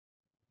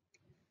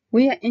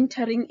We are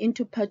entering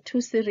into part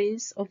 2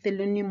 series of the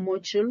learning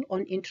module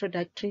on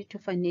Introductory to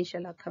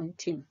Financial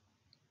Accounting.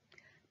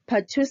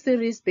 Part 2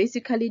 series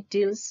basically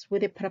deals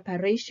with the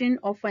preparation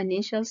of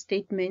financial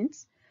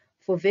statements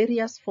for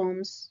various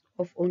forms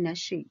of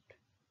ownership,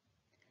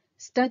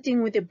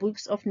 starting with the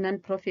books of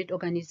non-profit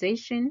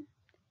organization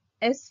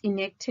as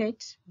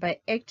enacted by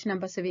Act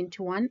number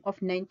 71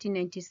 of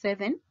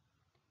 1997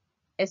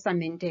 as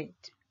amended.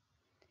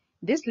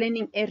 This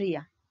learning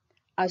area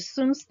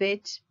assumes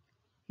that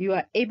you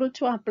are able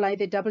to apply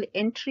the double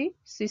entry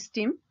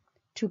system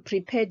to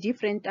prepare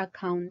different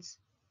accounts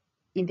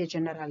in the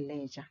general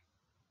ledger.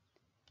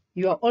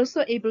 You are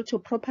also able to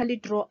properly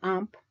draw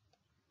up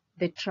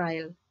the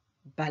trial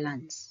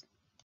balance.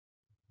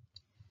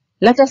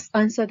 Let us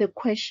answer the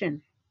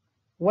question,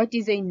 what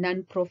is a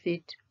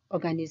non-profit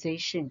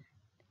organization?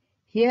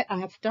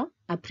 Hereafter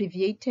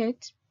abbreviated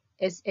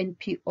as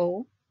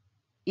NPO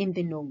in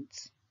the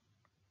notes.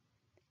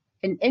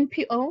 An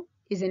NPO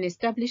is an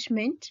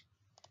establishment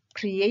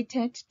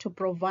created to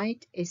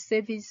provide a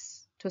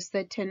service to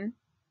certain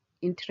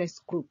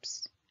interest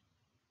groups.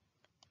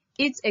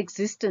 Its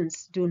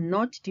existence do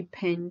not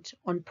depend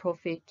on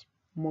profit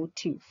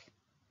motive.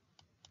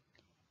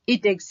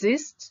 It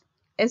exists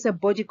as a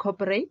body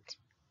corporate.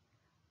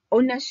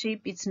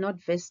 Ownership is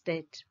not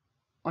vested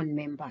on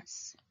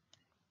members.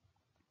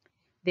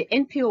 The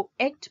NPO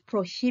Act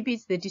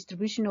prohibits the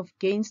distribution of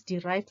gains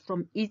derived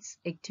from its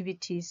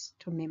activities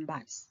to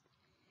members,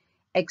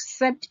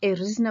 except a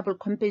reasonable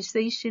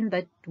compensation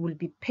that will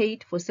be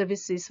paid for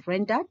services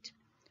rendered,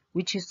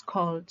 which is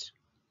called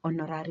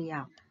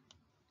honorarium.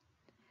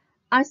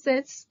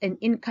 Assets and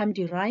income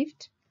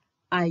derived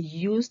are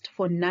used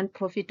for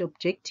non-profit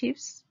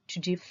objectives to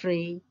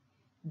defray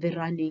the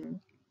running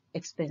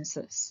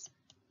expenses.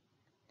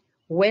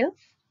 Wealth,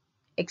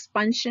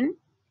 expansion,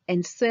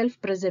 and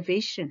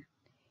self-preservation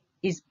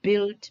is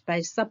built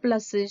by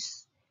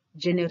surpluses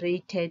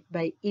generated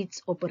by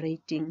its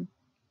operating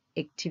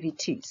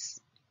activities.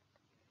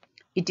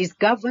 It is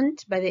governed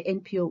by the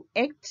NPO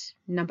Act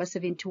number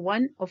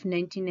 71 of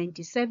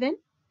 1997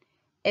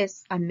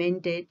 as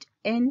amended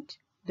and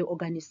the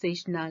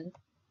organizational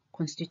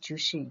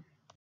constitution.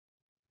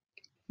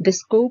 The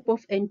scope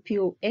of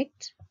NPO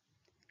Act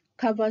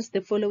covers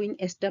the following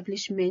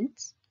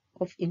establishments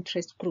of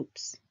interest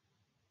groups: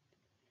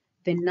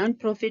 the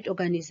non-profit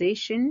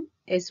organization,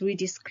 as we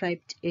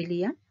described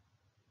earlier,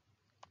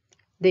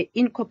 the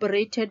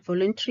incorporated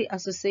voluntary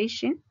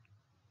association,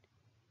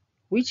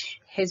 which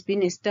has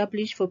been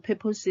established for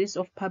purposes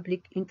of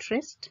public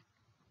interest.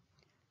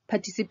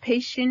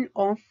 Participation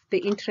of the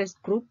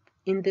interest group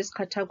in this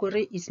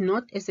category is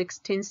not as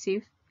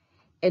extensive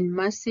and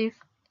massive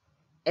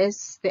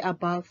as the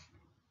above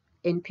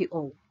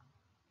NPO.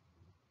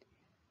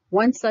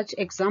 One such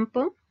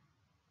example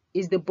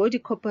is the body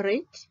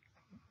corporate,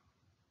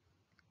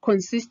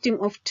 consisting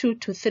of 2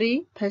 to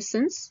 3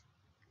 persons,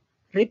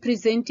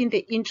 representing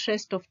the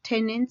interest of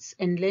tenants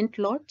and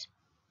landlord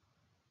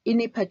in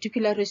a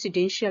particular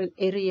residential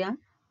area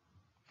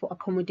for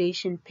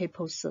accommodation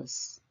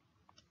purposes.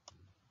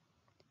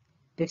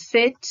 The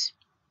third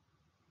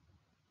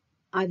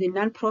are the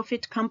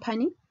non-profit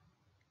company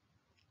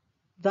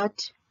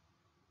that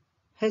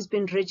has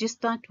been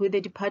registered with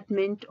the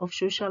Department of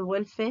Social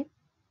Welfare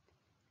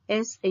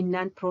as a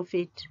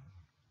non-profit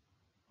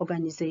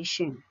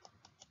organization.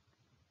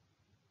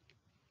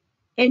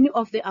 Any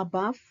of the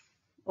above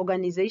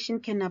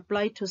organization can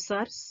apply to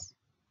SARS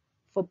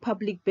for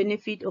public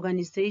benefit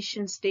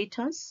organization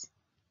status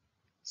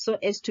so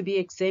as to be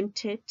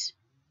exempted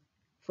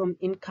from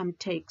income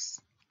tax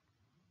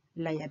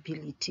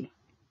liability.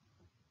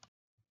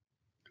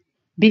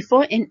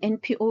 Before an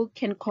NPO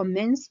can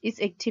commence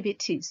its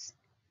activities,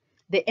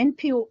 the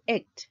NPO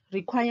Act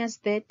requires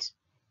that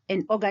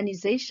an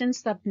organization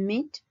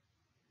submit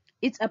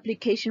its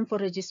application for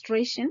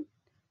registration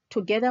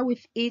together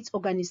with its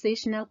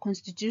organizational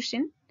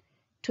constitution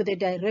to the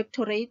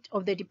Directorate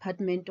of the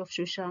Department of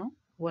Social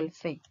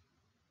Welfare.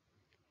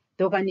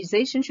 The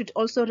organization should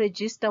also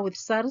register with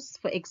SARS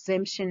for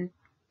exemption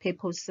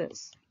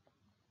purposes.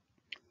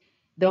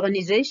 The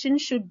organization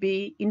should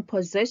be in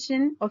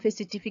possession of a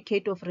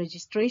certificate of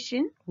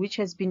registration which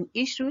has been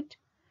issued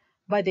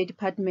by the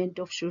Department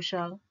of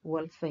Social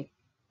Welfare.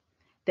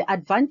 The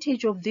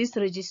advantage of this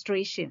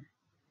registration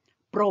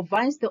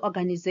provides the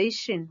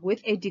organization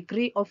with a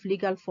degree of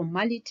legal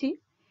formality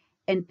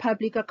and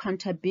public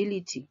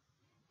accountability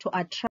to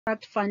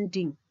attract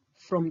funding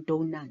from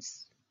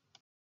donors.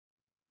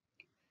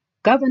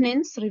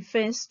 Governance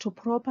refers to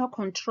proper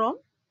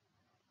control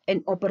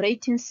and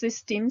operating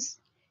systems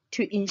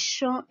to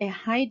ensure a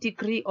high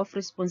degree of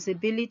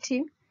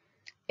responsibility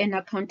and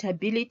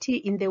accountability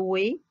in the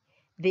way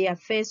the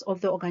affairs of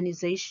the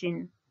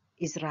organization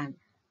is run.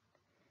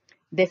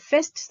 The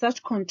first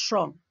such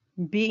control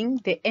being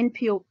the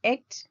NPO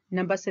Act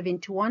number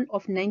 71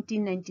 of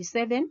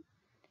 1997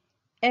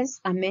 as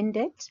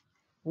amended,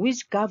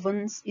 which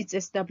governs its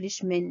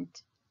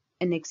establishment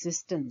and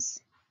existence.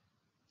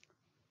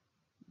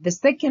 The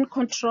second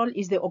control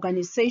is the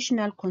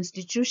organizational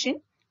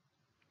constitution,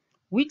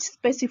 which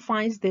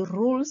specifies the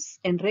rules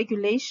and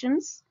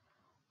regulations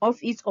of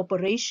its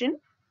operation,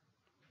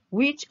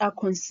 which are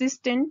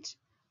consistent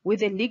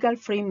with the legal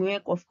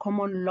framework of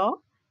common law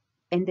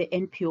and the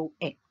NPO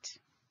Act.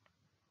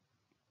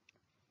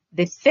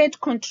 The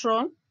third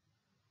control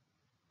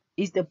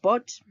is the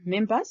board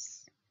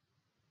members,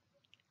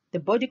 the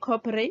body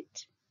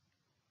corporate,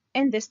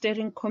 and the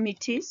steering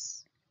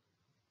committees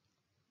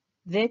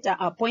that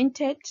are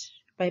appointed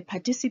by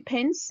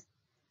participants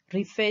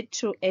referred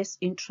to as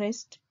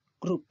interest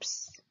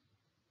groups.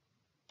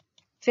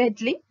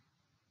 Thirdly,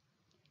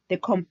 the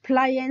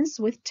compliance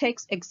with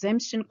tax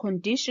exemption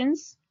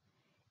conditions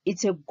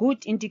is a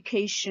good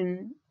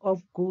indication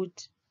of good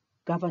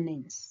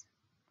governance.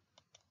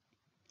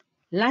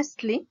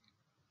 Lastly,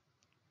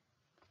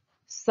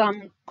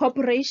 some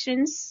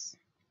corporations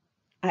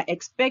are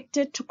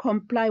expected to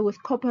comply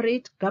with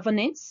corporate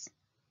governance,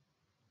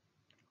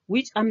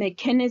 which are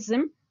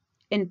mechanisms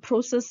and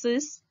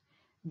processes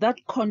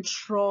that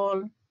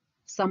control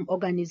some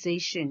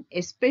organization,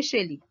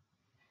 especially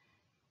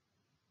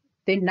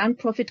the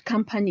non-profit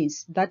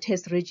companies that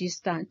has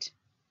registered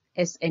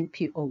as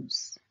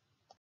NPOs.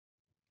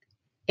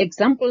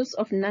 Examples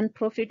of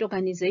non-profit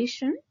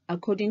organization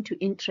according to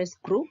interest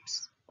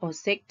groups or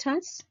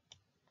sectors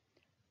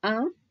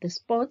are the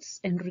sports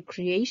and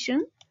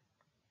recreation,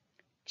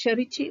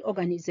 charity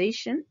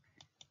organization,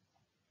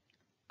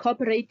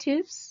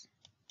 cooperatives,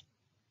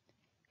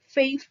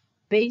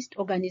 faith-based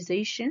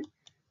organization,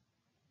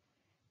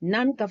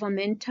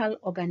 non-governmental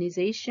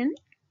organization,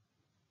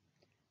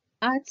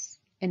 arts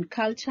and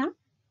culture,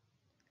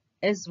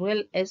 as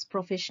well as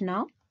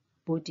professional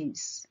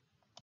bodies.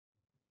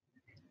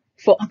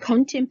 For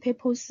accounting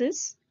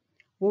purposes,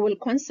 we will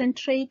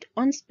concentrate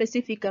on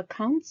specific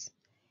accounts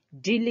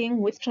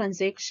dealing with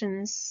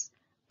transactions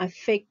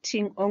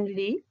affecting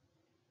only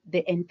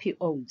the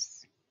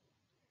NPOs.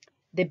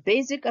 The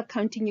basic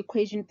accounting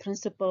equation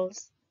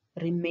principles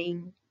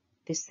remain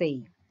the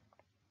same.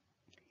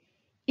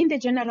 In the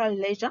general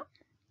ledger,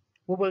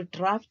 we will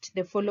draft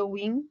the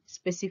following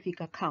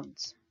specific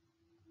accounts: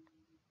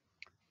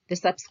 the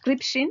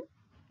subscription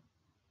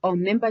or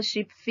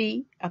membership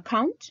fee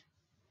account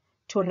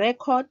to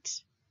record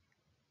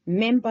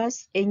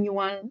members'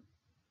 annual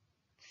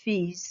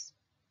fees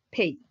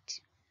paid,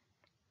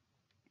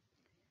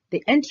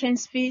 the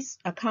entrance fees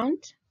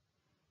account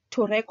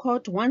to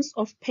record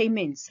once-off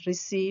payments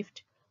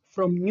received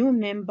from new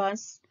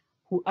members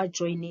who are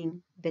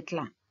joining the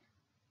club,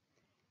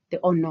 the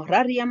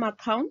honorarium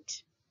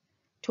account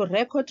to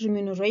record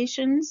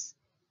remunerations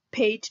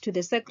paid to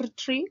the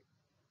secretary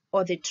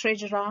or the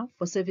treasurer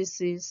for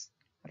services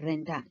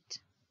rendered,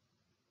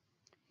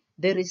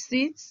 the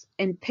receipts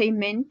and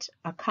payment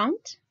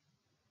account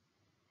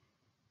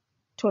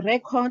to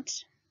record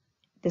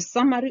the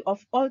summary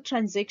of all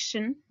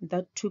transactions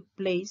that took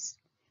place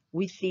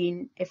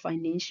within a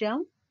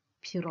financial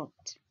period.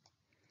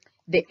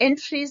 The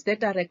entries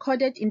that are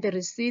recorded in the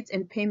receipts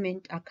and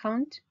payment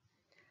account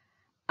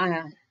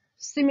are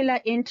similar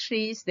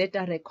entries that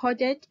are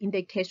recorded in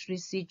the cash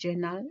receipt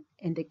journal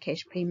and the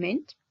cash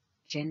payment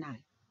journal.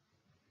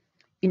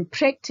 In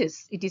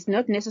practice, it is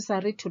not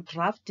necessary to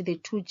draft the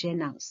two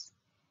journals.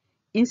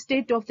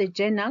 Instead of the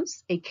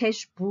journals, a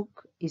cash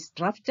book is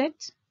drafted,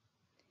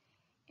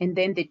 and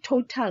then the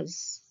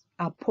totals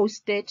are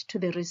posted to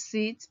the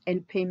receipts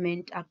and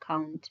payment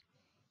account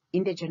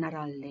in the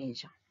general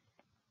ledger.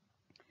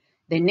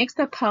 The next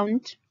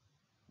account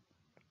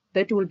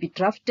that will be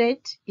drafted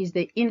is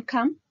the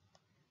income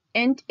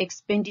and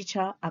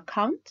expenditure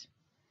account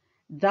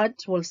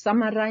that will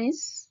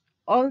summarize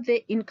all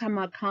the income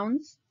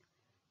accounts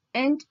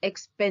and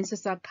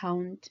expenses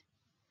account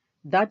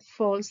that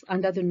falls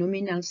under the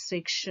nominal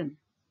section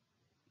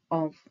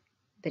of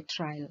the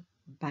trial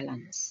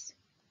balance.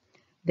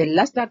 The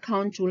last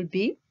account will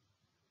be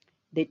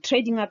the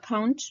trading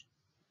account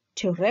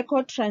to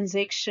record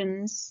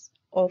transactions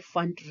of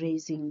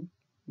fundraising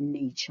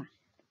nature.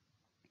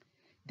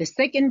 The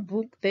second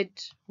book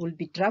that will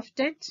be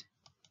drafted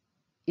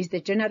is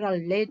the general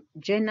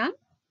journal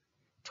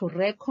to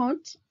record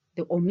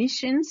the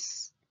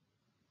omissions,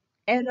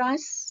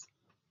 errors,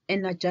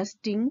 and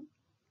adjusting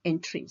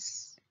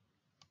entries.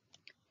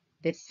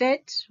 The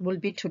third will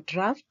be to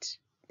draft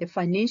the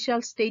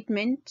financial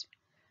statement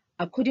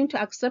according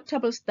to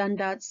acceptable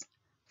standards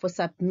for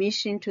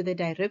submission to the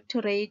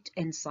Directorate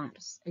and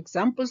SARS.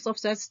 Examples of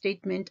such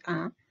statement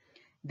are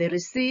the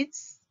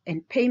receipts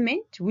and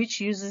payment, which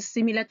uses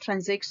similar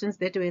transactions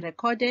that were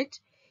recorded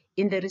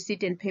in the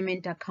receipt and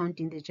payment account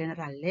in the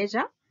general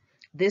ledger.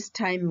 This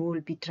time we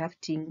will be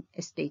drafting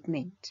a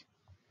statement.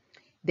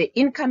 The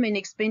income and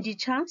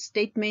expenditure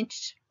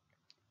statement,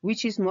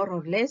 which is more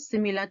or less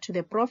similar to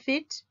the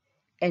profit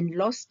and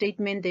loss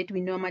statement that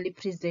we normally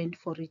present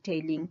for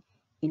retailing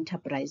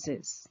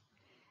enterprises.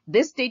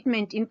 This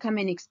statement, income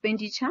and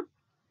expenditure,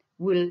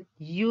 will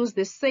use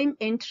the same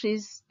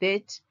entries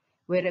that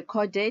were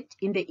recorded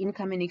in the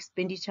income and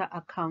expenditure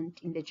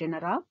account in the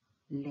general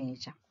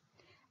ledger.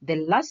 The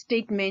last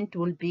statement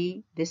will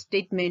be the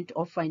statement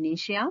of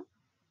financial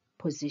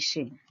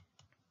position.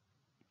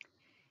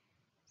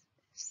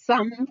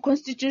 Some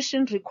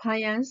constitution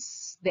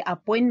requires the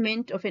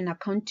appointment of an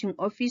accounting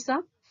officer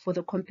for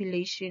the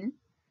compilation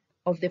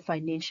of the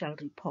financial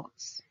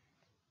reports.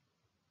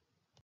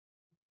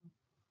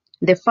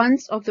 The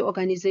funds of the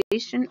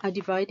organization are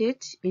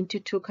divided into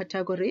two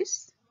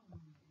categories,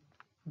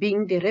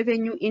 being the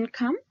revenue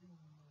income,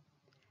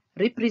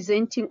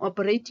 representing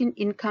operating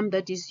income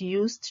that is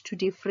used to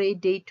defray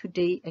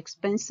day-to-day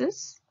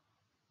expenses.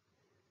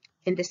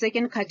 And the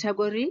second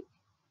category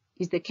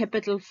is the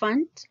capital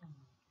fund,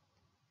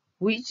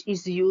 which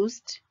is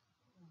used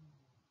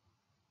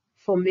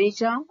for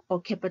major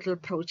or capital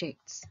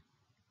projects.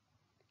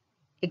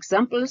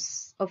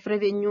 Examples of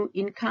revenue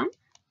income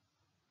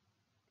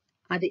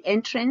are the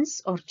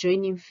entrance or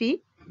joining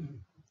fee,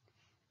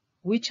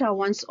 which are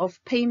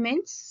once-off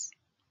payments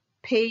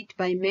paid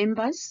by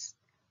members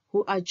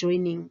who are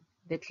joining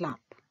the club.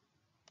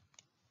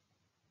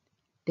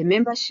 The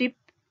membership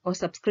or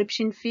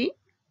subscription fee,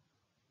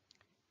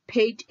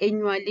 paid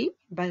annually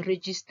by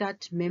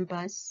registered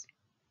members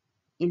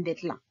in the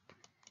club.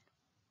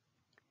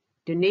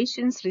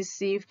 Donations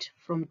received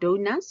from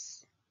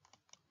donors,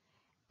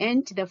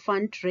 and the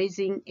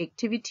fundraising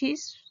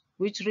activities,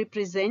 which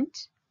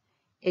represent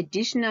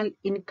additional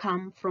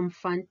income from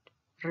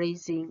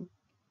fundraising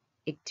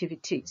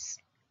activities.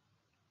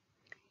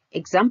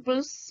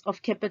 Examples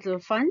of capital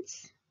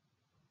funds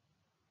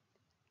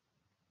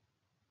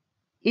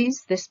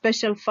is the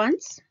special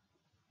funds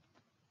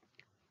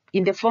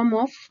in the form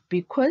of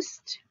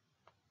bequest,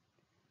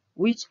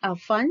 which are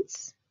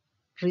funds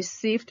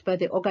received by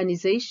the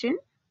organization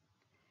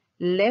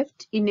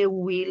left in a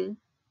will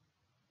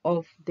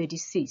of the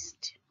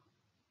deceased.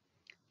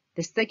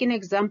 The second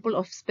example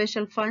of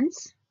special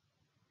funds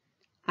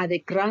are the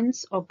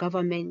grants or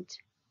government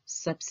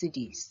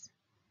subsidies.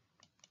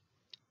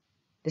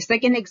 The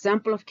second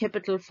example of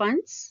capital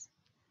funds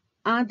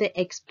are the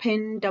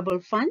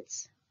expendable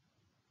funds,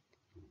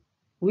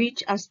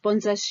 which are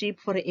sponsorship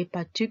for a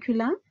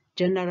particular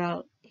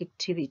general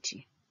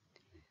activity.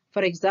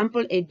 For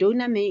example, a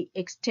donor may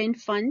extend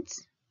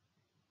funds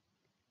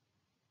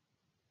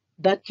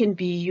that can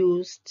be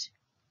used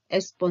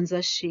as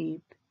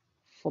sponsorship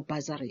for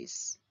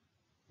bursaries.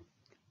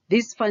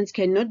 These funds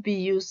cannot be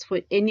used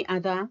for any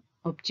other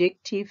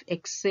objective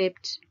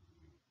except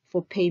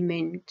for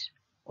payment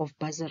of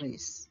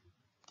bursaries.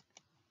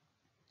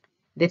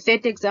 The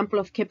third example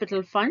of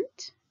capital fund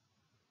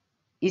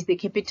is the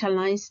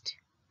capitalized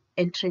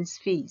entrance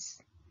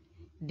fees.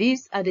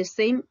 These are the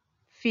same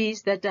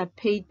fees that are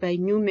paid by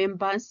new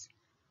members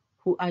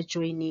who are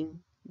joining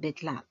the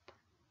club.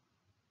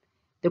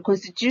 The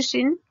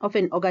constitution of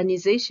an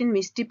organization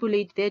may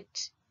stipulate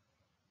that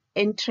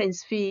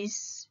entrance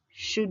fees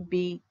should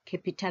be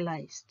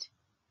capitalized.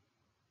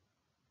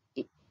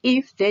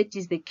 If that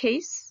is the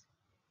case,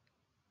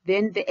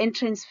 then the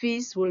entrance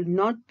fees will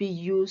not be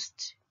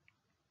used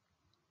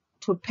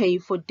to pay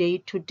for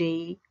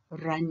day-to-day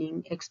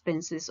running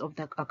expenses of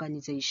the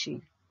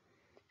organization.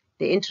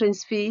 The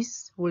entrance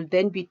fees will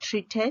then be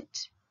treated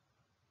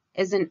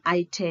as an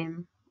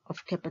item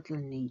of capital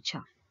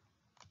nature.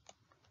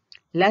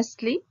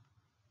 Lastly,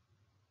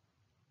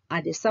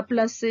 are the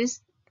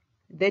surpluses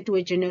that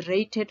were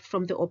generated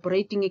from the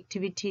operating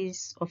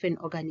activities of an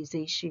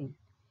organization.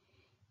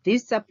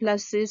 These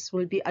surpluses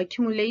will be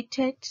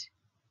accumulated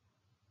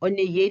on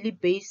a yearly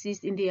basis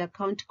in the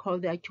account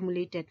called the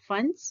accumulated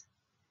funds,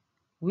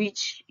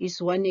 which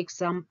is one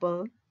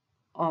example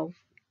of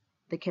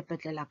the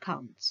capital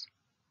accounts.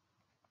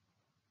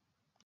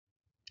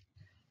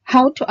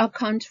 How to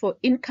account for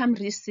income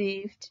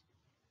received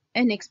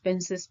and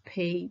expenses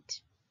paid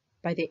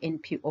by the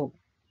NPO.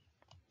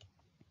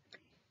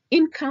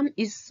 Income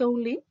is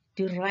solely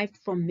derived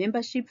from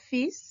membership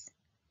fees,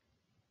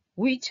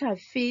 which are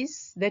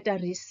fees that are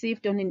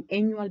received on an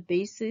annual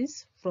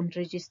basis from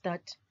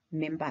registered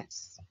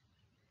members.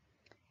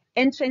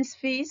 Entrance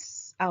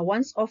fees are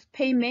once-off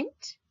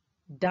payment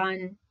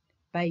done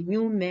by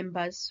new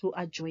members who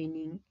are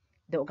joining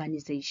the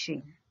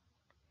organization.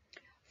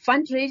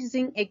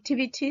 Fundraising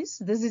activities,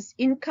 this is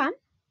income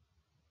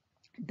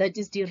that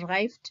is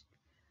derived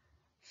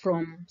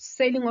from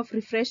selling of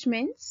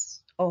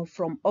refreshments or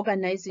from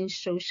organizing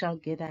social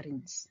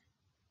gatherings.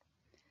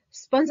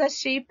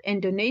 Sponsorship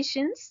and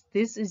donations,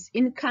 this is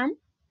income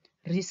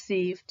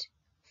received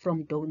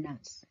from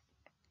donors.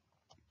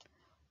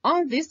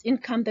 All this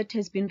income that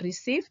has been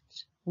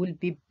received will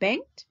be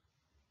banked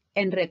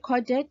and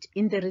recorded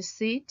in the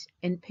receipt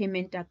and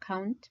payment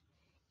account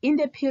in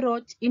the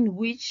period in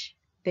which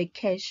the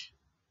cash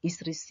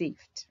is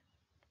received.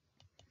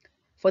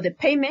 For the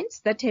payments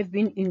that have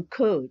been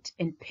incurred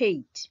and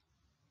paid,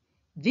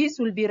 these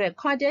will be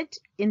recorded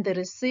in the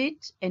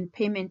receipt and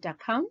payment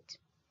account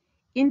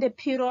in the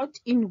period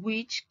in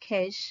which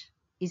cash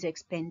is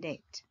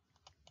expended.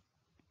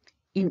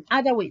 In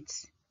other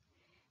words,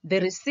 the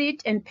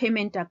receipt and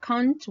payment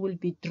account will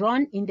be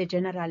drawn in the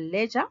general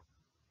ledger.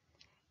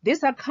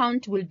 This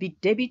account will be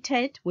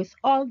debited with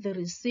all the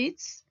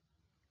receipts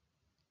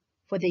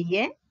for the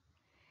year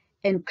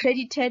and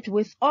credited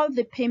with all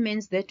the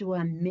payments that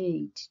were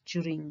made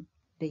during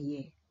the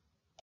year.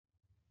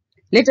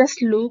 Let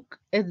us look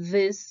at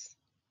this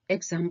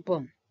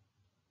example.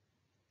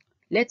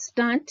 Let's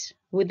start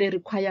with the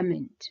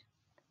requirement.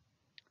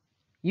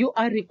 You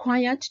are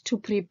required to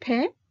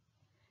prepare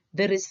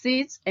the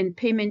receipts and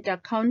payment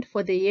account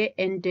for the year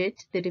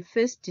ended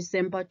 31st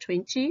December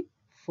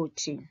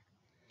 2014.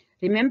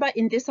 Remember,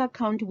 in this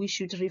account, we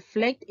should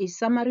reflect a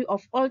summary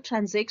of all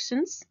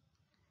transactions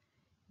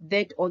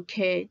that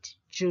occurred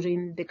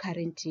during the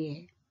current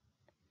year.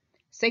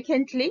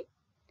 Secondly,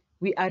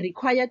 we are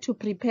required to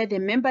prepare the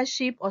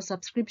membership or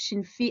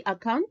subscription fee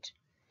account,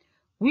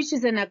 which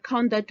is an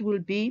account that will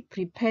be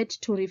prepared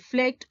to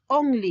reflect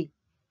only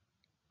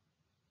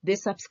the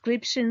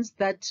subscriptions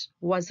that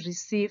was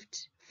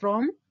received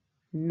from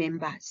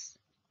members.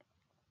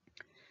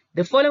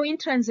 The following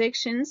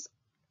transactions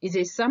is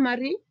a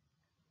summary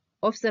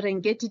of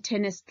Serengeti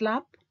Tennis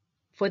Club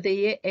for the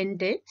year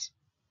ended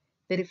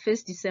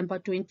 31st December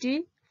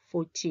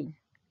 2014.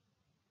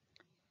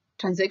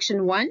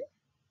 Transaction 1.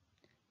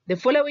 The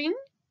following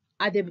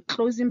are the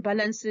closing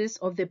balances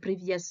of the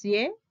previous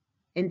year,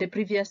 and the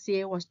previous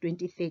year was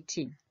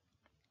 2013.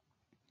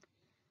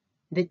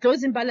 The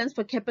closing balance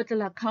for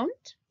capital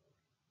account,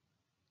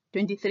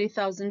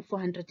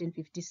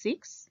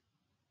 23,456.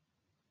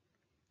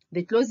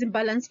 The closing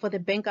balance for the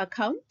bank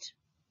account,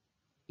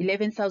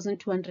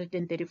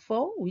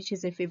 11,234, which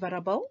is a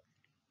favorable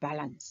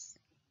balance.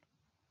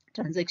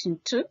 Transaction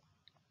 2.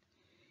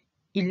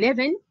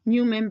 11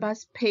 new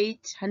members paid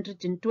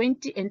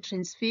 120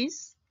 entrance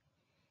fees,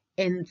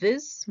 and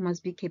this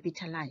must be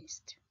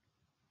capitalized.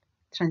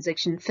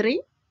 Transaction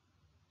 3.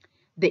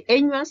 The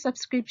annual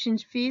subscription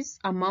fees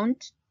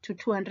amount to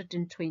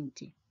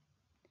 220.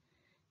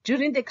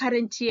 During the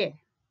current year,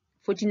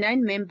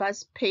 49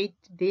 members paid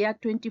their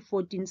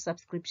 2014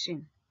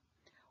 subscription,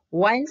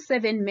 while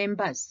 7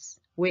 members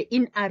were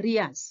in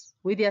arrears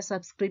with their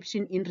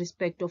subscription in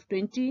respect of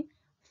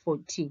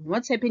 2014.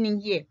 What's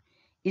happening here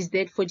is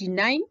that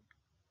 49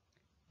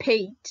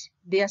 paid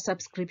their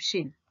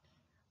subscription,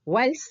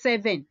 while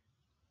 7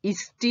 is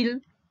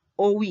still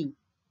owing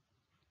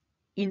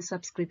in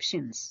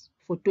subscriptions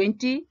for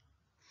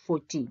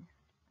 2014.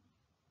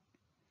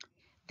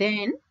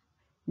 Then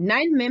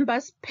 9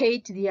 members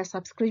paid their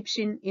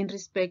subscription in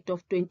respect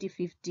of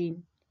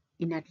 2015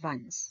 in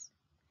advance.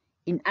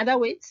 In other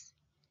words,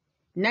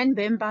 9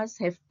 members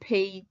have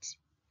paid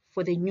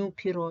for the new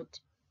period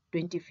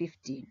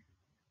 2015.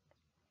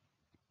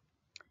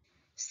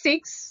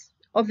 6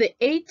 of the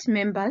 8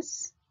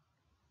 members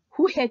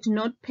who had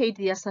not paid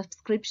their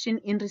subscription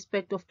in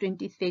respect of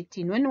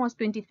 2013. When was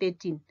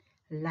 2013?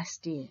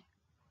 Last year.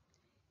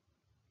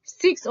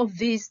 6 of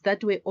these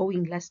that were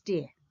owing last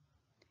year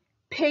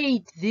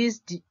paid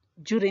this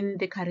during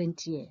the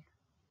current year.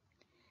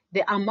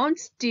 The amount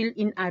still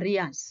in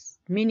arrears,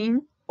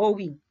 meaning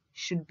owing,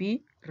 should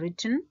be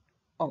written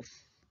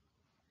off.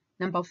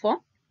 Number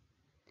 4,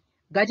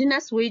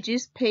 gardener's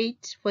wages paid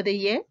for the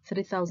year,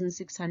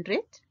 3,600.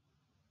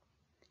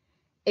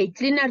 A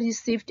cleaner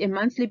received a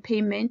monthly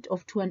payment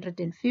of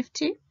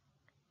 250.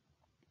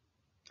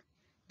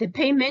 The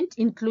payment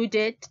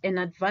included an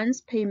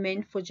advance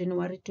payment for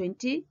January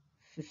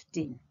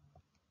 2015.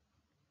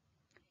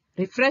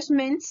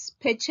 Refreshments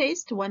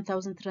purchased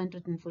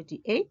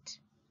 1,348.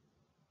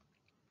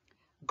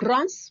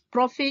 Gross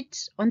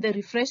profit on the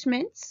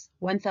refreshments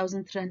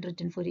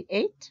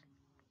 1,348.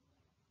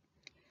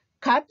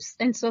 Cups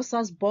and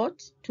saucers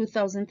bought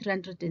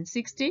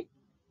 2,360.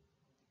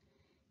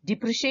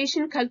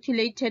 Depreciation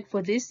calculated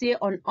for this year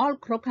on all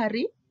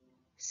crockery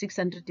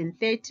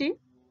 630.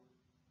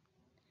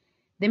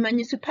 The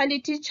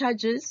municipality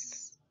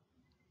charges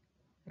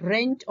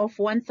rent of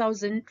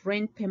 1,000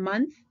 rand per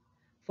month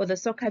for the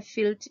soccer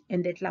field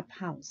and the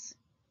clubhouse.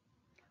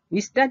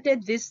 We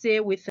started this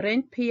year with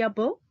rent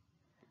payable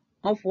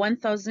of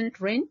 1,000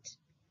 rand,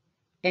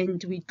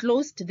 and we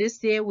closed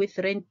this year with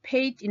rent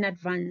paid in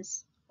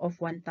advance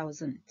of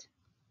 1,000.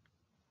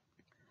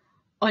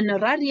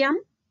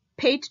 Honorarium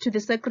paid to the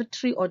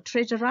secretary or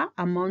treasurer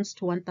amounts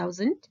to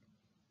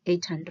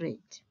 1,800.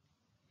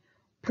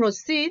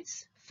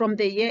 Proceeds from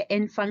the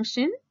year-end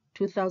function,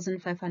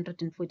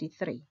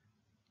 2,543.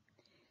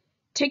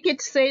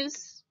 Ticket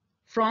sales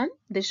from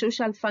the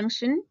social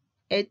function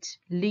at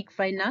league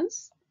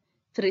finals,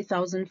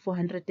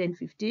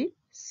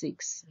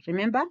 3,456.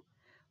 Remember,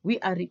 we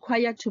are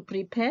required to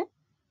prepare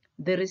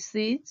the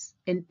receipts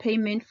and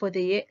payment for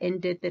the year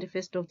ended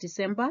 31st of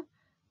December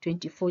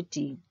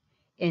 2014,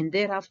 and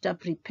thereafter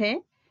prepare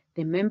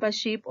the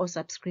membership or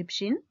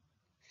subscription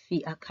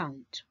fee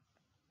account.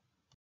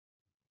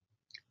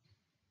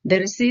 The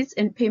receipts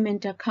and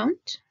payment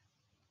account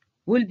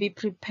will be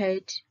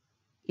prepared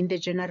in the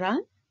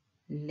general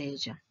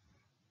ledger.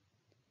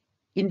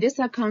 In this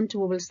account,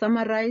 we will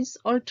summarize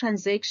all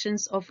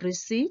transactions of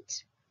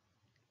receipt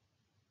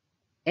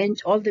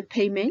and all the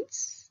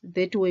payments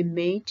that were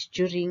made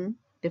during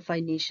the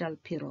financial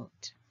period.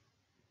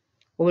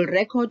 We will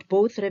record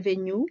both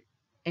revenue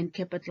and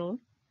capital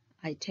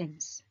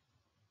items.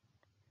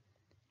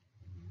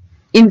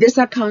 In this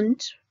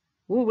account,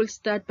 we will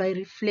start by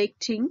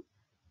reflecting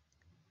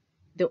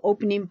the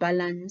opening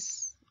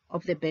balance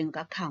of the bank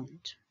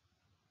account.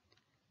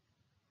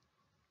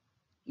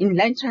 In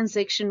line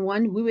transaction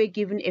 1, we were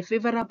given a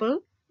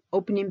favorable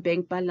opening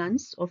bank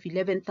balance of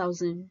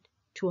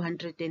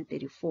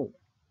 11,234.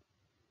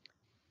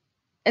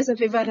 As a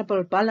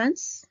favorable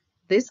balance,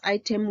 this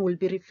item will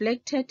be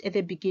reflected at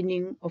the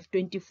beginning of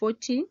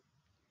 2014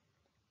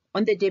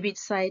 on the debit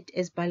side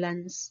as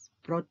balance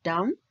brought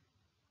down,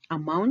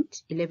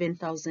 amount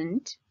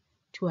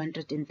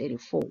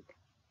 11,234.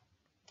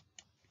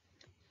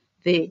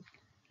 The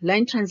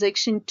line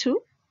transaction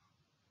 2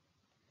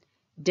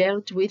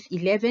 dealt with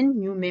 11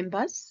 new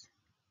members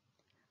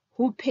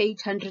who paid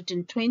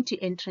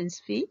 120 entrance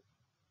fee,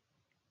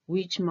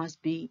 which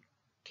must be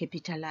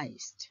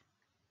capitalized.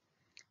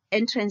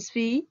 Entrance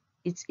fee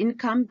is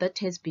income that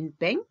has been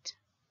banked.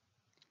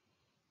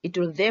 It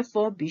will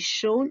therefore be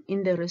shown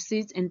in the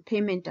receipts and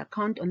payment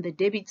account on the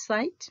debit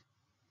side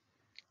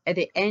at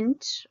the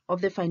end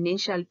of the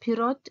financial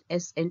period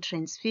as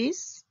entrance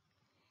fees,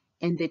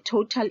 and the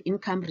total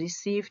income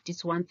received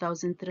is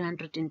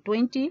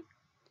 1,320,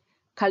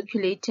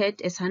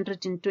 calculated as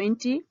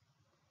 120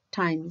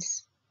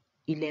 times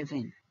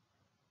 11.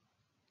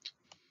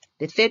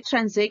 The third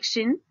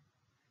transaction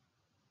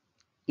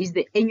is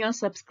the annual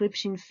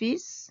subscription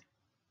fees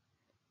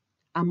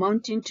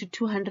amounting to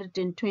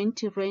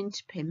 220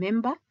 rand per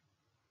member.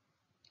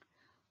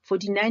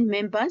 49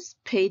 members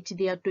paid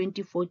their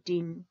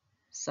 2014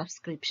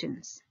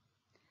 subscriptions.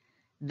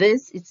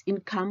 This is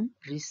income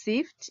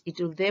received. It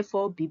will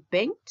therefore be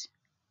banked,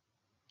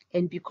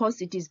 and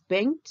because it is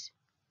banked,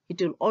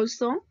 it will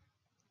also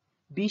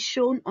be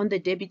shown on the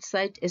debit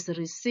side as a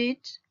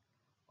receipt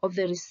of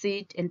the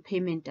receipt and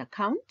payment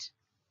account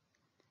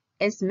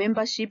as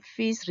membership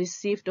fees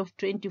received of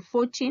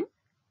 2014,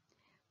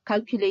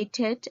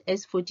 calculated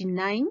as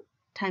 49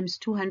 times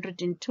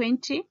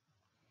 220,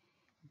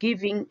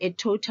 giving a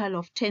total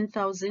of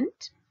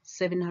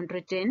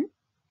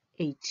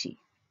 10,780.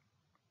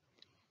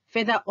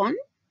 Further on,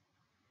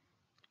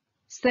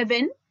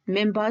 7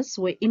 members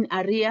were in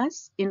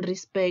arrears in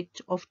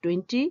respect of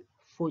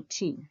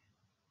 2014.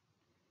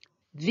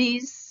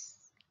 These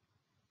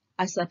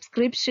are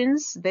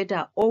subscriptions that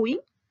are owing.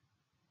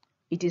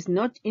 It is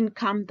not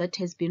income that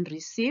has been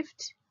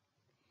received.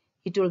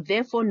 It will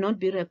therefore not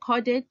be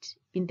recorded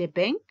in the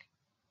bank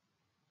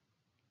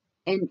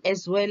and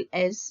as well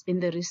as in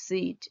the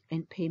receipt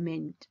and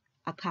payment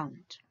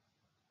account.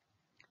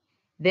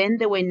 Then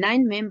there were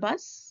 9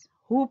 members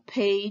who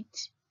paid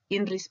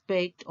in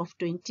respect of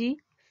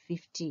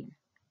 2015.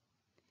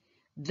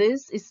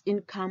 This is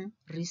income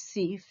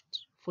received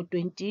for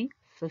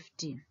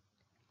 2015.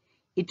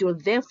 It will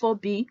therefore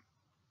be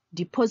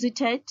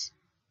deposited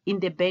in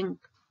the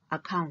bank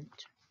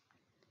account.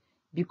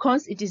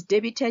 Because it is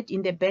debited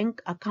in the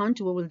bank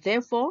account, we will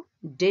therefore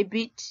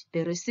debit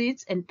the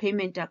receipts and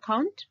payment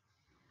account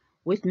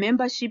with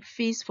membership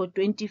fees for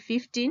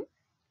 2015,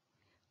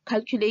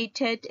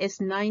 calculated as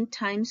 9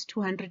 times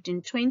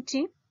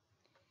 220,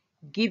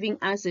 giving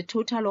us a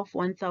total of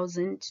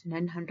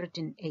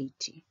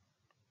 1,980.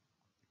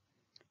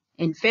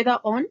 And further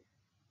on,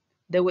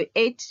 there were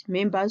 8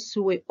 members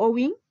who were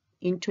owing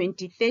in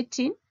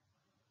 2013.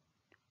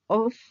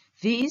 Of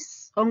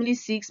these, only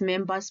 6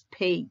 members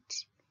paid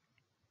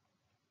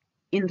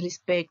in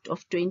respect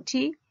of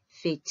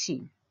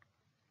 2013.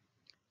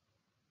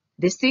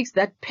 The 6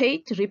 that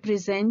paid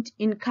represent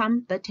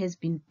income that has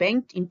been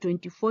banked in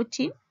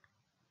 2014.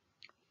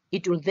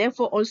 It will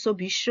therefore also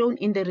be shown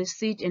in the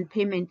receipt and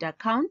payment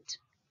account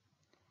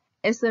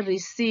as a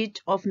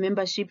receipt of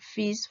membership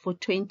fees for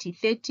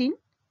 2013,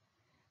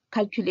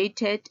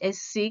 calculated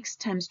as 6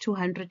 times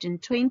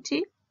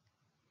 220,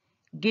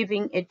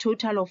 giving a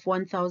total of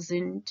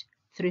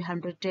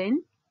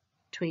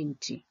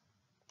 1,320.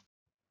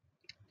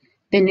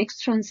 The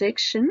next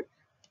transaction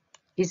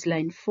is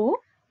line 4,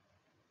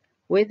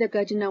 where the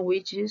gardener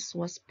wages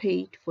was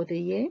paid for the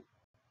year.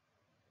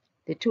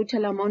 The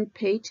total amount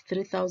paid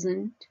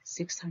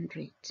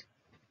 3,600.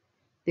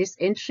 This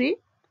entry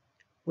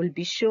will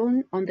be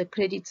shown on the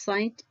credit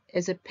side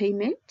as a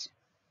payment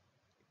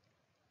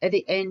at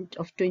the end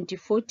of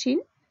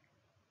 2014,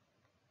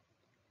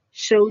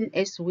 shown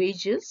as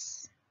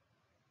wages,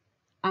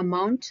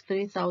 amount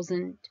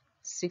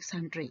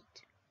 3,600.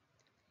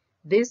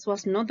 This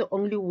was not the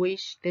only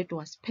wage that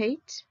was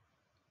paid.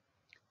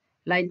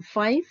 Line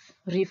 5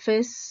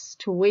 refers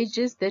to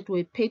wages that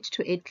were paid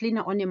to a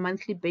cleaner on a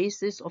monthly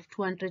basis of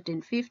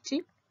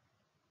 250.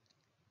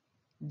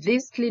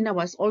 This cleaner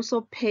was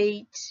also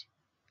paid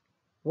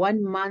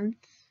 1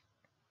 month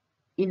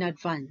in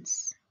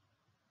advance.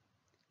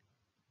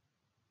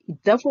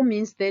 It therefore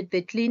means that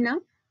the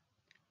cleaner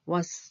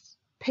was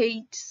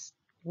paid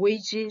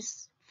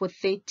wages for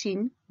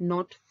 13,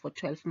 not for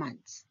 12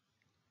 months.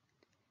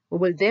 We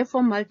will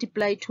therefore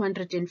multiply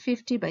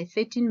 250 by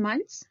 13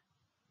 months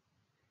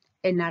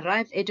and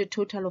arrive at a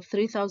total of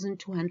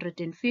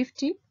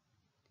 3,250,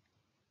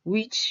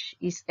 which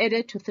is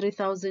added to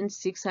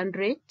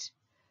 3,600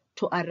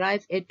 to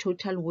arrive at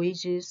total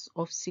wages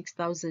of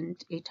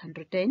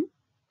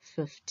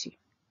 6,850.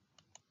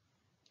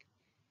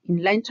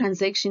 In line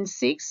transaction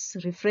 6,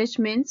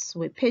 refreshments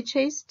were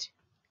purchased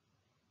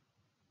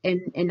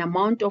and an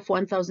amount of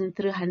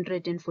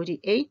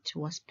 1,348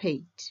 was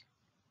paid.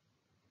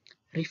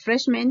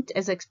 Refreshment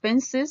as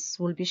expenses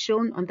will be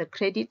shown on the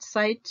credit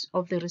side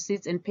of the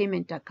receipts and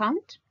payment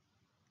account,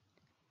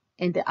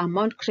 and the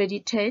amount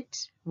credited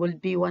will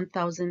be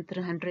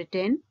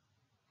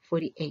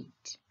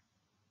 1,348.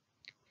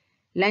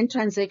 Line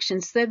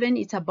transaction 7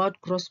 is about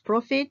gross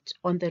profit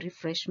on the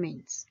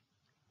refreshments,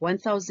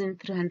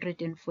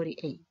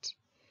 1,348.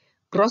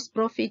 Gross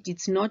profit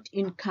is not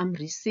income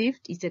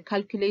received. It's a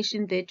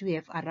calculation that we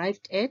have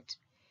arrived at.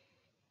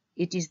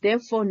 It is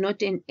therefore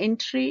not an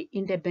entry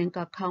in the bank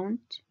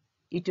account.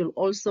 It will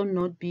also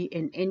not be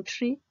an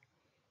entry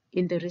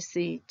in the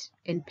receipt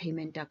and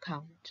payment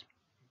account.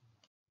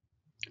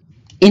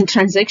 In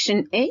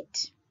transaction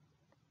 8,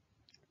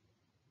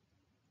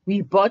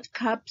 we bought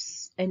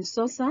cups and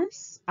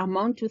saucers,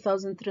 amount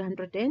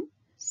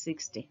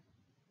 2,360.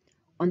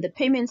 On the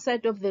payment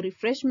side of the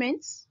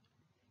refreshments,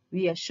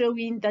 we are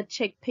showing that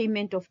check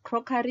payment of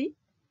crockery,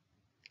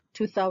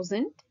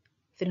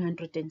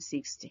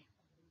 2,360.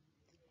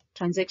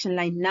 Transaction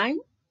line 9,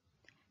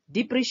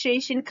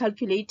 depreciation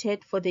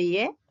calculated for the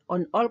year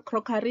on all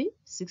crockery,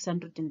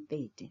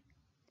 630.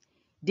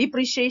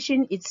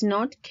 Depreciation is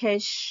not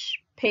cash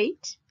paid.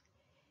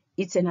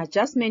 It's an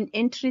adjustment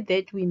entry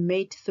that we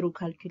made through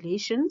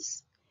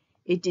calculations.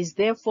 It is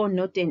therefore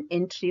not an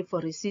entry for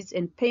receipts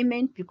and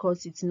payment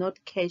because it's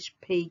not cash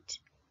paid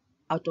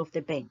out of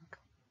the bank.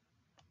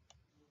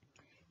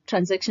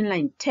 Transaction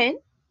line 10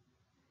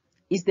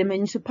 is the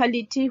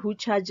municipality who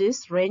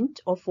charges rent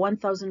of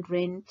 1,000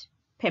 rand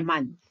per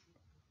month.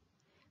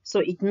 So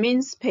it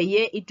means per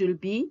year it will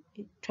be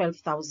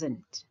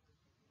 12,000.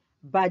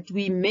 But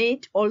we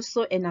made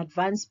also an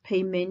advance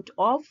payment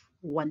of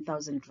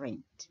 1,000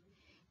 rand.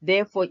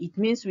 Therefore, it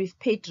means we've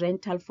paid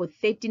rental for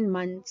 13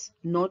 months,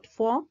 not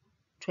for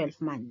 12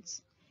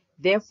 months.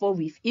 Therefore,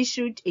 we've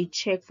issued a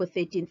check for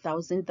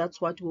 13,000.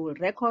 That's what we will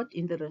record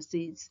in the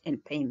receipts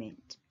and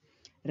payment.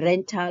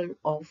 Rental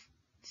of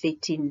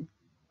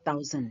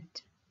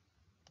 13,000.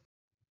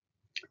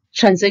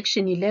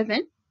 Transaction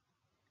 11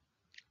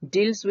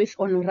 deals with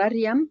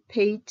honorarium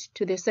paid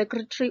to the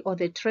secretary or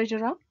the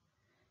treasurer.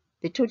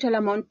 The total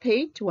amount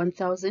paid,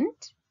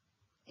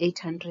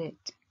 1,800.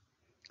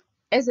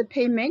 As a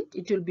payment,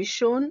 it will be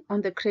shown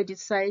on the credit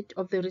side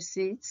of the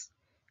receipts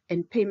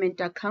and payment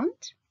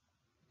account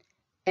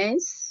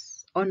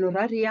as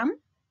honorarium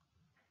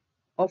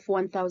of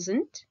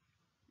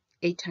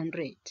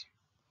 1,800.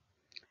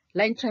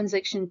 Line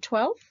transaction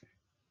 12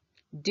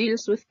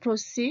 deals with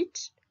proceed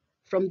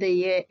from the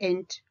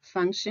year-end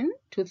function,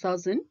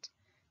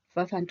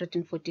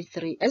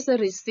 2,543. As a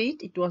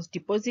receipt, it was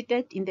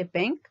deposited in the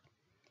bank.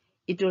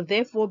 It will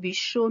therefore be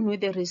shown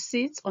with the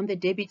receipts on the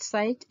debit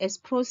side as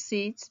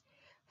proceeds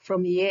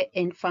from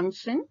year-end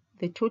function.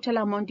 The total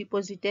amount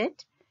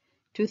deposited,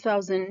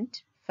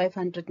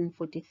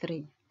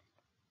 2,543.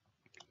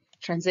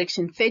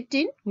 Transaction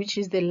 13, which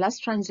is the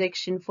last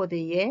transaction for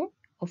the year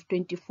of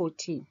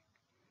 2014.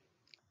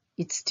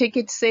 It's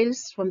ticket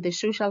sales from the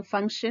social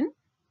function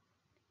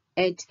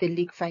at the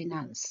league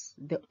finals.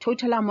 The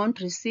total amount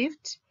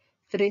received,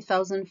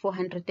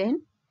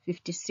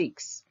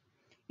 3,456.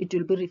 It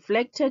will be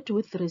reflected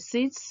with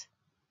receipts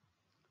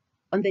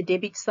on the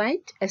debit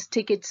side as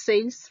ticket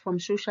sales from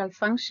social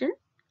function.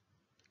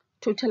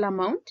 Total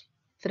amount,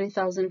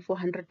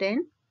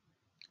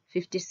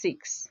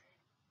 3,456.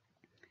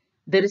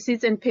 The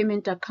receipts and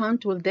payment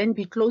account will then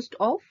be closed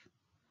off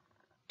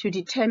to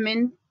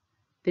determine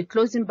the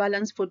closing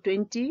balance for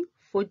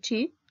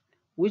 2014,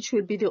 which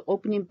will be the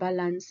opening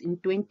balance in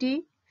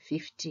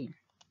 2015.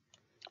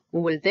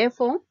 We will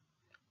therefore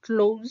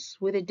close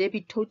with a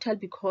debit total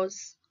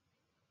because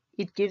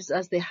it gives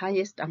us the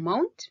highest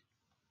amount.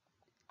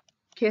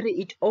 Carry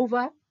it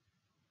over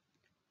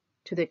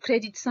to the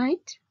credit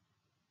side.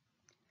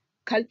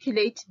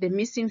 Calculate the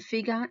missing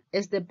figure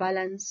as the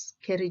balance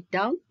carried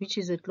down, which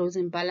is a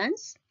closing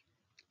balance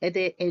at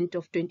the end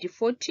of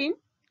 2014,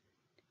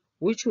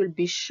 which will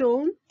be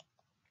shown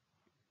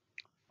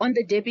on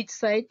the debit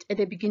side at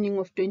the beginning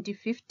of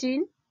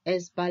 2015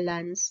 as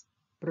balance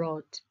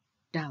brought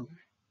down.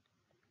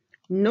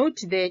 Note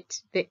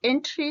that the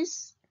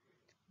entries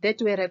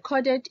that were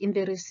recorded in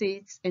the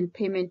receipts and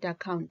payment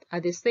account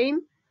are the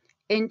same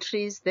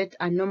entries that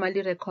are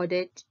normally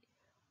recorded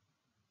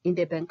in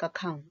the bank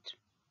account.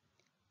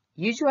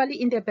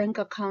 Usually in the bank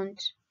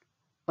account,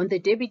 on the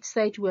debit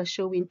side, we are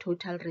showing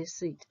total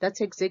receipt.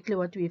 That's exactly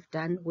what we've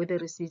done with the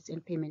receipts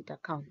and payment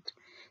account.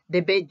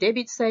 The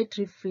debit side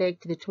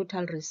reflects the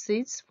total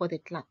receipts for the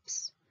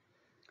clubs.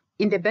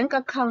 In the bank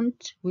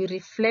account, we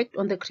reflect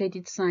on the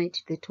credit side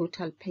the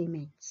total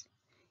payments.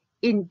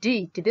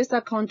 Indeed, this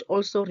account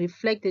also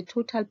reflects the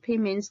total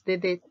payments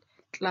that the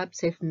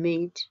clubs have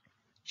made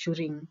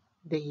during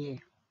the year.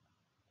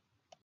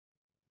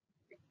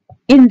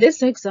 In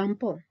this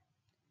example,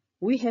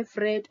 we have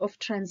read of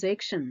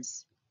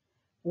transactions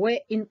where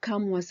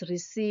income was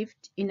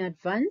received in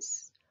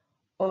advance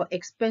or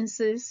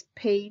expenses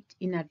paid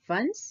in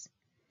advance,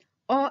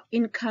 or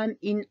income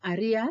in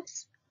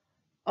arrears,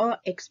 or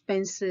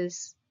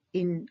expenses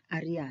in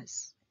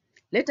arrears.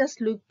 Let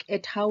us look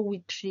at how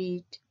we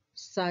treat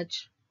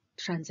such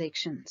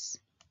transactions.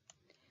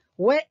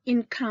 Where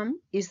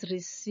income is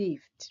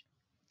received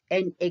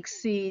and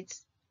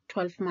exceeds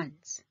 12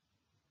 months,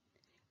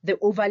 the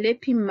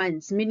overlapping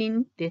months,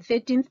 meaning the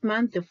 13th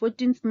month, the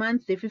 14th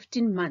month, the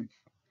 15th month,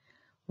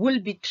 will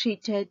be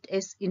treated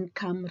as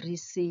income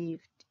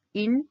received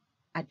in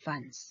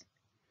advance.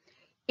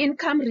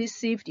 Income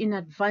received in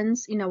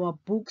advance in our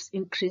books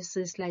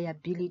increases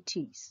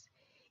liabilities.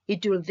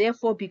 It will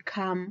therefore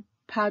become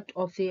part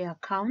of the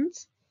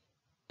accounts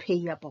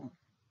payable.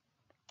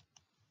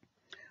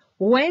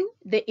 When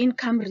the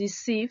income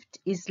received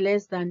is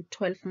less than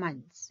 12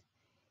 months,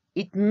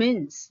 it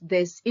means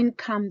there's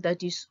income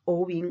that is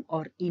owing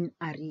or in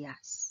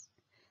arrears.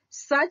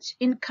 Such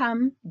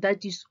income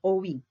that is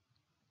owing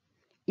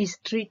is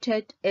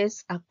treated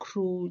as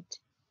accrued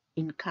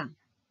income.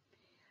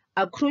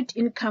 Accrued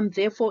income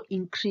therefore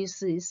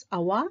increases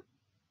our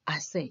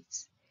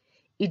assets.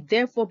 It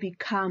therefore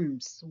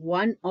becomes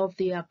one of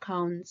the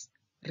accounts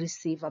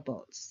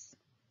receivables.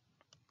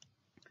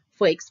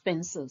 For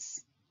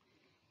expenses,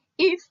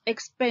 if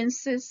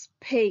expenses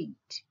paid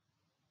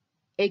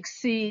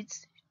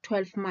exceeds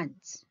 12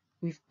 months,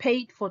 we've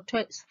paid for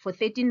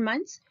 13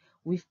 months,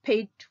 we've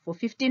paid for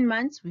 15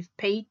 months, we've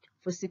paid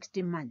for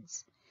 16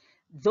 months.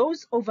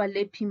 Those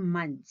overlapping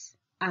months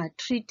are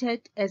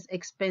treated as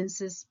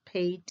expenses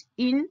paid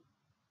in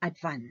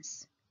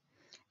advance.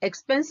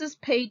 Expenses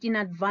paid in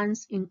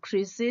advance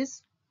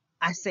increases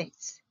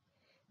assets.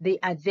 They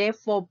are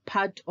therefore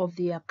part of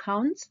the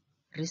accounts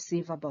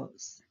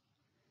receivables.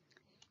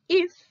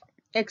 If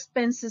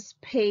expenses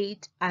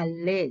paid are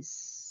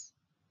less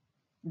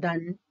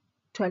than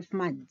 12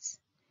 months,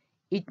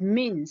 it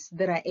means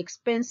there are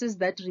expenses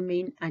that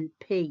remain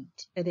unpaid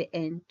at the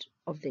end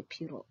of the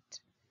period.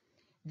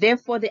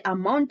 Therefore, the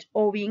amount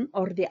owing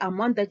or the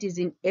amount that is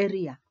in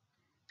arrear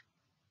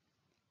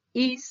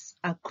is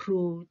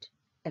accrued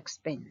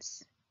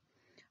expense.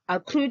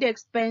 Accrued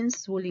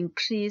expense will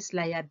increase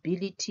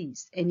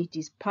liabilities and it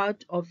is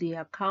part of the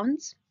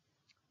accounts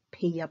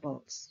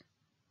payables.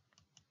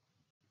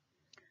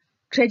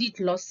 Credit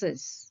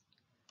losses,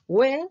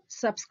 where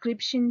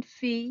subscription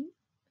fee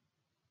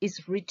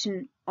is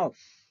written off,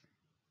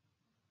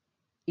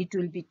 it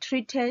will be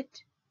treated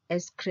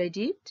as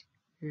credit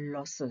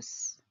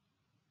losses.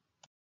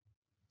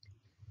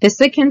 The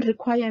second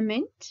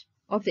requirement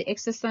of the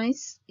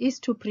exercise is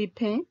to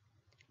prepare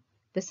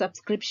the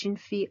subscription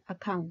fee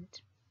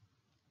account.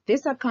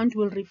 This account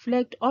will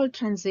reflect all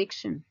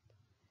transactions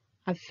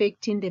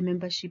affecting the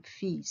membership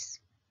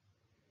fees.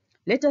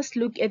 Let us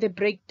look at the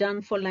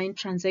breakdown for line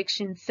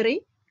transaction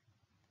 3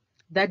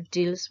 that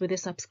deals with the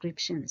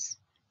subscriptions.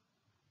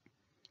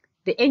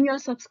 The annual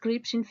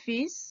subscription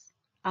fees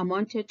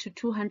amounted to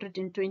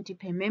 220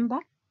 per member.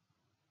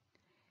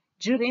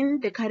 During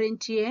the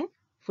current year,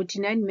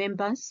 49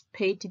 members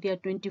paid their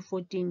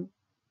 2014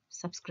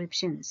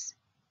 subscriptions.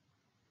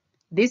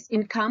 This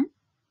income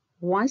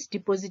was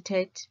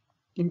deposited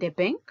in the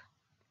bank.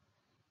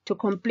 To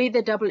complete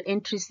the double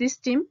entry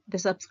system, the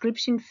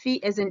subscription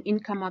fee as an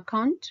income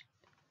account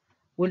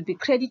will be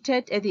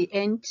credited at the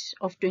end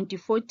of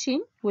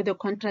 2014 with the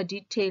contra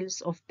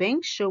details of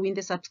bank showing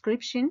the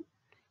subscription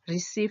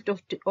received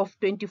of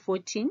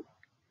 2014,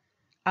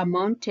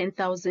 amount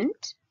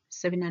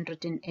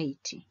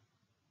 10,780.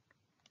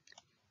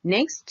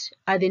 Next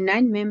are the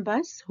 9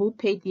 members who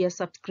paid their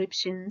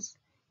subscriptions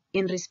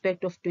in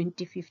respect of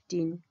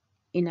 2015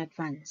 in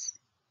advance.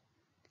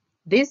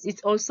 This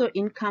is also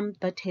income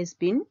that has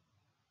been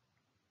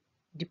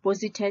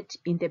deposited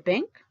in the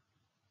bank,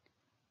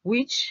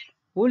 which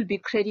will be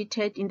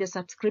credited in the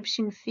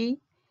subscription fee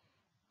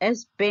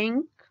as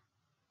bank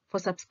for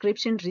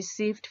subscription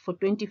received for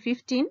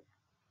 2015,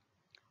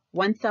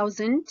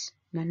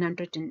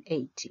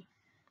 1,980.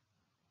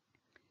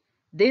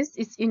 This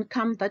is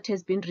income that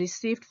has been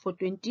received for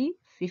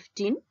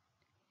 2015.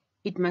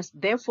 It must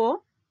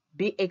therefore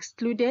be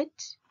excluded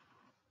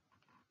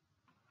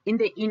in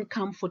the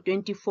income for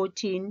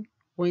 2014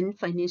 when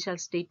financial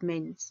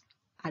statements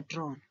are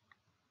drawn.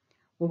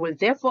 We will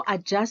therefore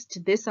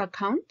adjust this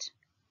account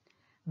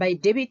by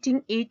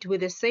debiting it with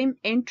the same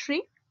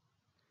entry,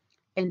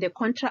 and the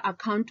contra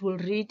account will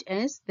read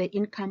as the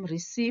income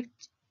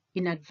received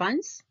in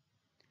advance,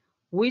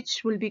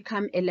 which will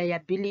become a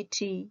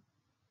liability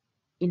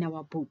in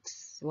our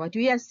books. What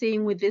we are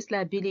saying with this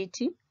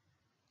liability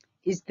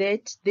is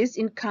that this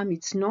income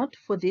is not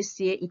for this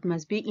year, it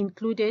must be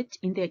included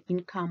in the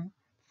income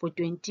for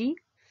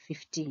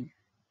 2015.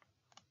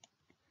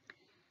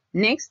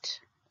 Next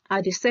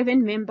are the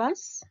 7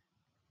 members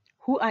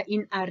who are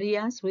in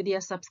arrears with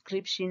their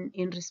subscription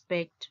in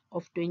respect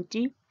of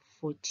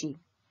 2014.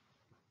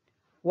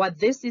 What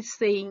this is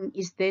saying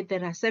is that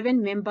there are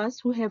 7 members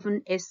who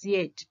haven't as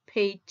yet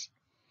paid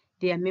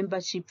their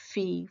membership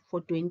fee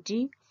for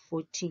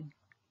 2014.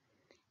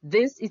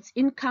 This is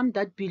income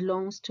that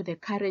belongs to the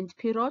current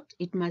period.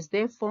 It must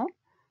therefore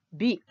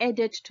be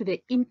added to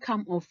the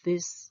income of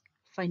this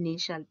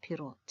financial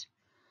period.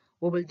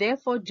 We will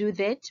therefore do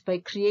that by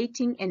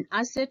creating an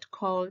asset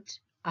called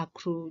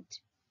accrued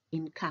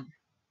income.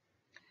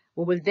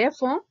 We will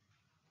therefore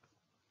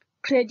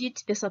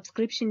credit the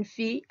subscription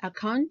fee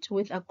account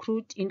with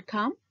accrued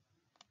income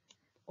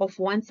of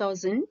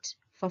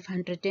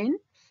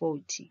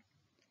 1,540.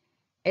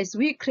 As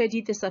we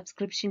credit the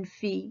subscription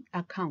fee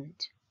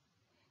account,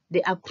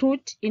 the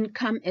accrued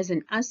income as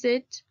an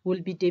asset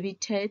will be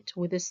debited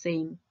with the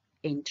same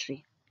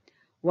entry.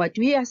 What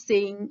we are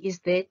saying is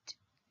that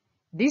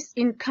this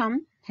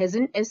income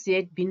hasn't as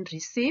yet been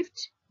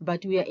received,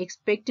 but we are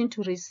expecting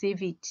to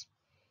receive it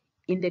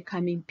in the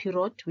coming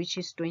period, which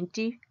is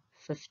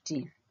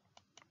 2015.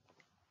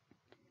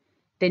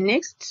 The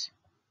next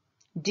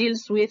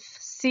deals with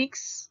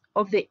 6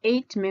 of the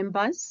 8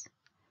 members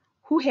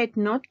who had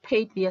not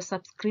paid their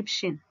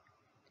subscription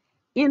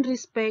in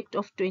respect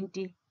of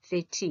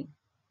 2013,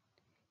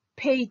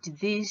 paid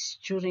this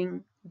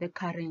during the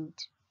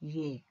current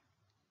year.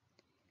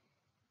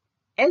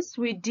 As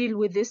we deal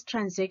with this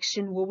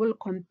transaction, we will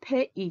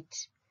compare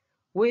it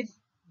with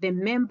the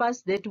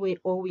members that were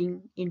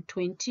owing in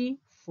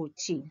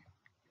 2014.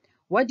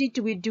 What did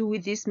we do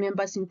with these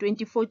members in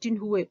 2014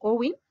 who were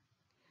owing?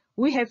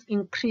 We have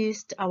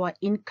increased our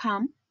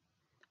income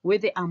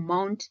with the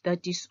amount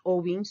that is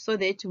owing so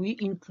that we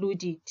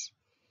include it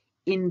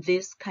in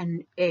this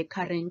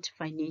current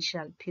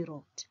financial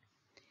period.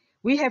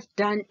 We have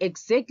done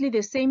exactly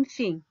the same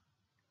thing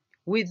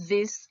with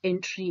this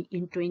entry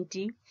in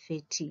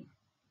 2013.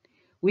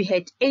 We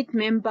had 8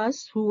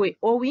 members who were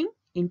owing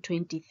in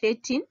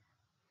 2013.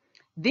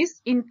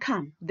 This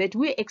income that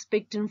we're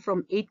expecting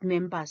from 8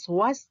 members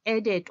was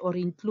added or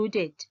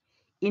included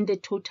in the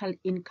total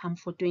income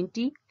for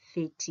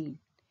 2013.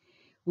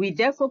 We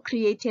therefore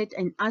created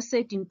an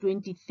asset in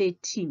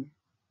 2013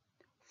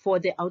 for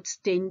the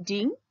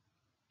outstanding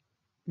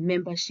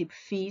membership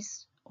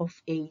fees of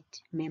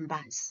 8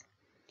 members.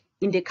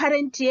 In the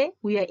current year,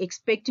 we are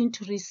expecting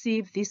to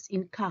receive this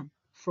income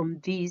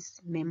from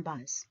these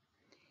members.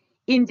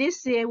 In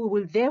this year, we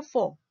will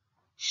therefore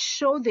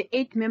show the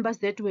 8 members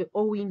that were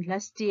owing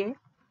last year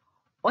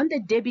on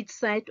the debit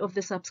side of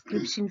the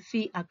subscription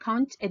fee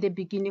account at the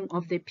beginning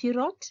of the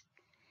period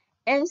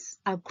as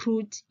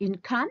accrued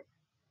income,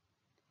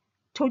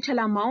 total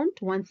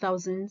amount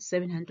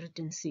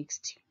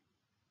 1,760.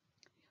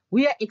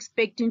 We are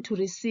expecting to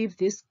receive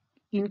this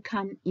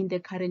income in the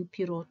current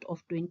period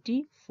of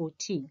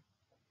 2014.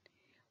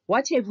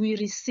 What have we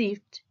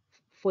received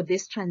for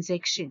this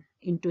transaction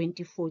in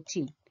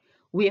 2014?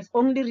 We have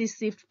only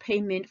received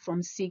payment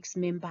from 6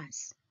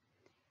 members.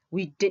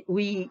 We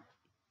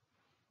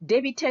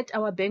debited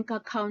our bank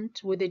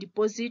account with a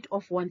deposit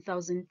of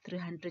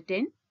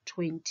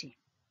 1,320.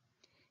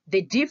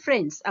 The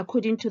difference,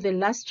 according to the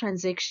last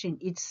transaction,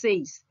 it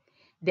says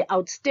the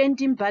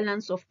outstanding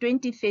balance of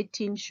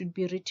 2013 should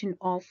be written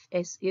off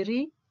as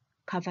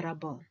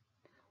irrecoverable.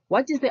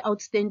 What is the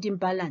outstanding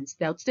balance?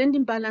 The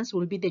outstanding balance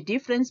will be the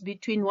difference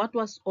between what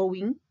was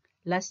owing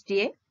last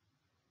year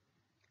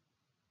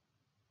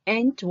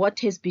and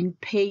what has been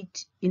paid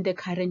in the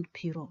current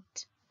period.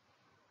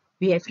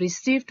 We have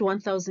received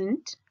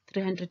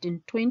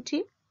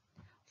 1,320,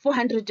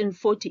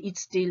 440 is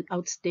still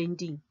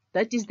outstanding.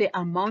 That is the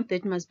amount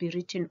that must be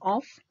written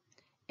off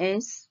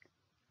as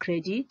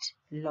credit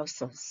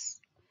losses.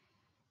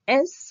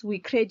 As we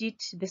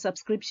credit the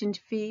subscription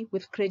fee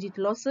with credit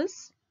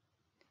losses,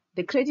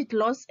 the credit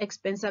loss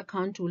expense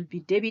account will be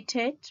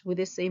debited with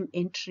the same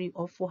entry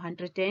of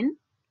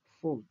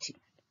 440.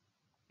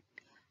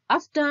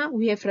 After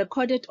we have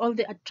recorded all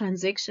the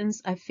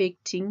transactions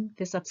affecting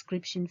the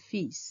subscription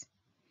fees,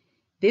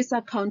 this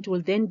account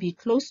will then be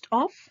closed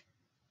off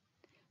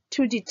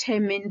to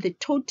determine the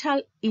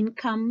total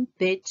income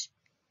that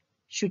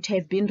should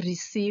have been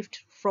received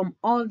from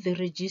all the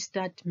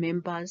registered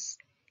members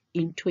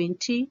in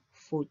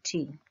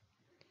 2014.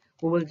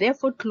 We will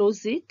therefore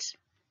close it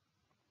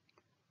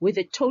with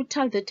a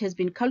total that has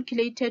been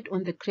calculated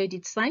on the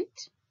credit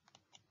side,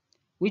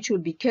 which will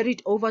be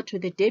carried over to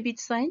the debit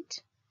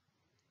side.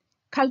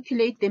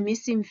 Calculate the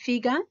missing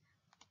figure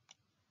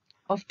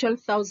of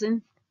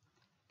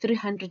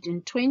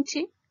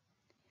 12,320.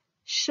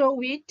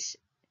 Show it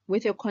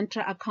with a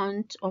contra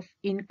account of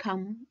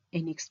income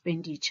and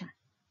expenditure.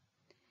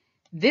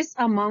 This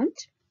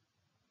amount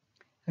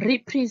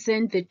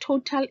represents the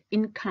total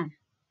income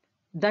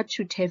that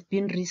should have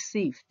been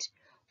received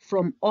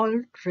from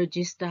all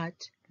registered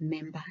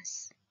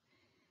members.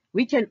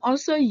 We can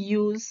also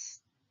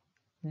use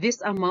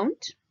this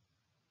amount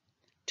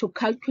to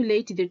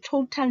calculate the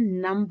total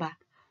number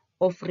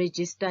of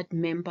registered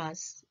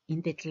members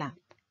in the club.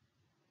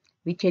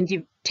 We can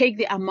take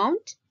the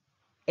amount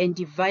and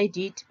divide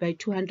it by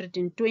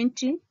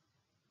 220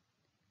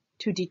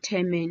 to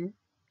determine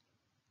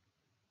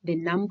the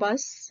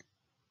numbers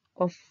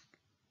of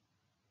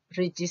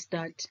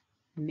registered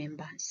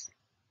members.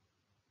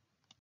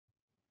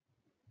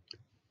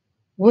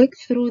 Work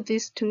through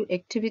these 2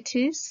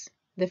 activities.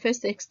 The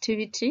first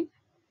activity,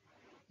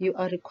 you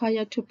are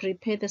required to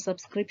prepare the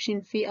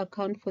subscription fee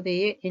account for the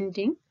year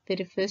ending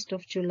 31st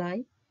of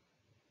July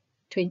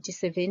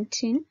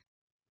 2017.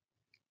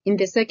 In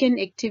the second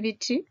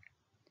activity,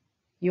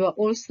 you are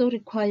also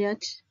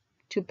required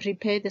to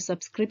prepare the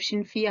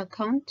subscription fee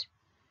account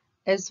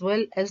as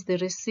well as the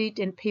receipt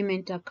and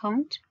payment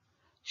account,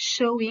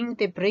 showing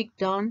the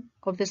breakdown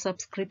of the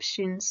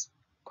subscriptions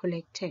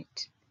collected.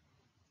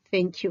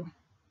 Thank you.